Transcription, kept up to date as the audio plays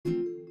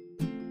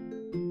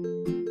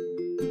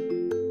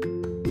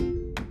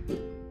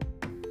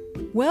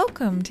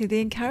Welcome to the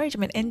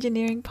Encouragement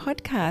Engineering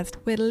Podcast,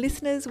 where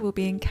listeners will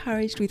be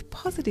encouraged with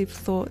positive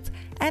thoughts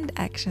and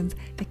actions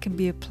that can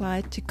be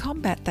applied to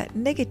combat that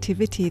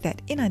negativity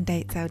that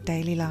inundates our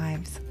daily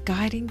lives,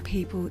 guiding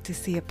people to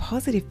see a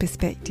positive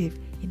perspective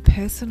in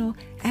personal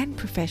and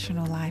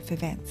professional life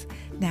events.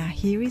 Now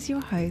here is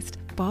your host,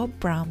 Bob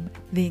Brum,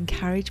 the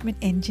Encouragement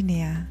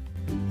Engineer.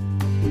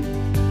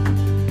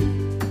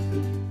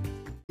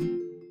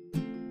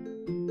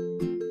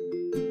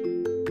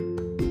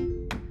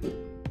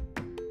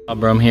 Bob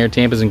Brum here,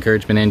 Tampa's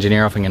Encouragement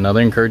Engineer, offering another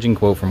encouraging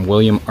quote from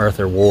William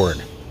Arthur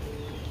Ward.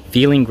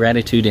 Feeling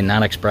gratitude and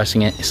not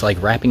expressing it is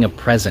like wrapping a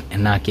present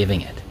and not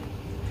giving it.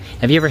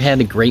 Have you ever had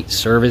a great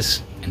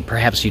service and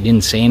perhaps you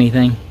didn't say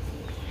anything?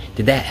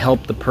 Did that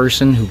help the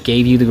person who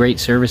gave you the great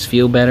service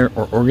feel better,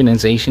 or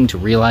organization to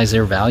realize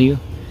their value?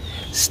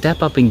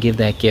 Step up and give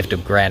that gift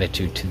of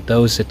gratitude to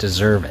those that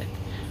deserve it.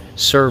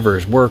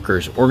 Servers,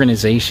 workers,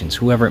 organizations,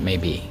 whoever it may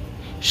be.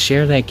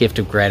 Share that gift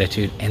of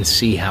gratitude and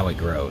see how it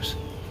grows.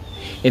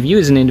 If you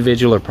as an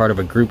individual or part of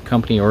a group,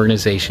 company, or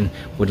organization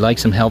would like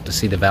some help to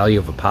see the value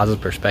of a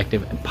positive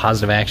perspective and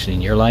positive action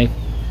in your life,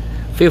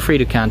 feel free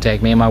to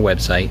contact me on my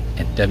website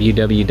at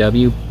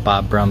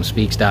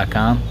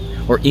www.bobbrumspeaks.com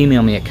or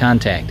email me at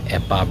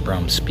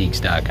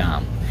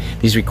contact@bobbrumspeaks.com.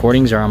 These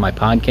recordings are on my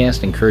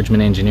podcast,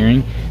 Encouragement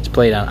Engineering. It's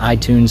played on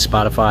iTunes,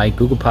 Spotify,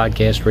 Google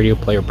Podcasts, Radio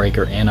Player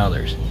Breaker, and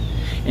others.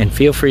 And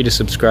feel free to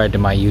subscribe to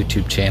my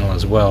YouTube channel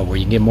as well, where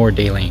you get more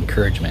daily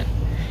encouragement.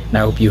 And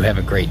I hope you have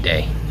a great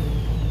day.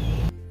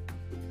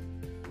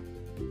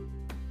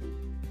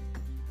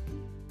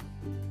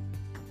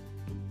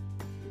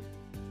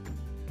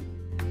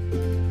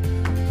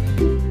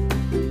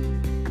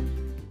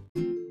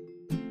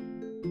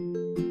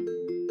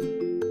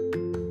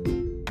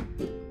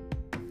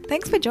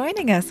 Thanks for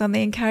joining us on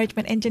the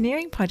Encouragement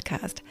Engineering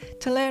Podcast.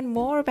 To learn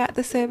more about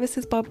the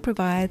services Bob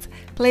provides,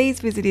 please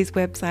visit his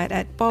website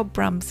at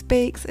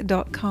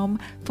bobbrumspeaks.com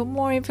for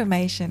more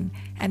information,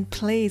 and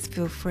please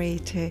feel free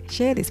to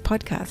share this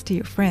podcast to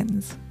your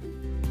friends.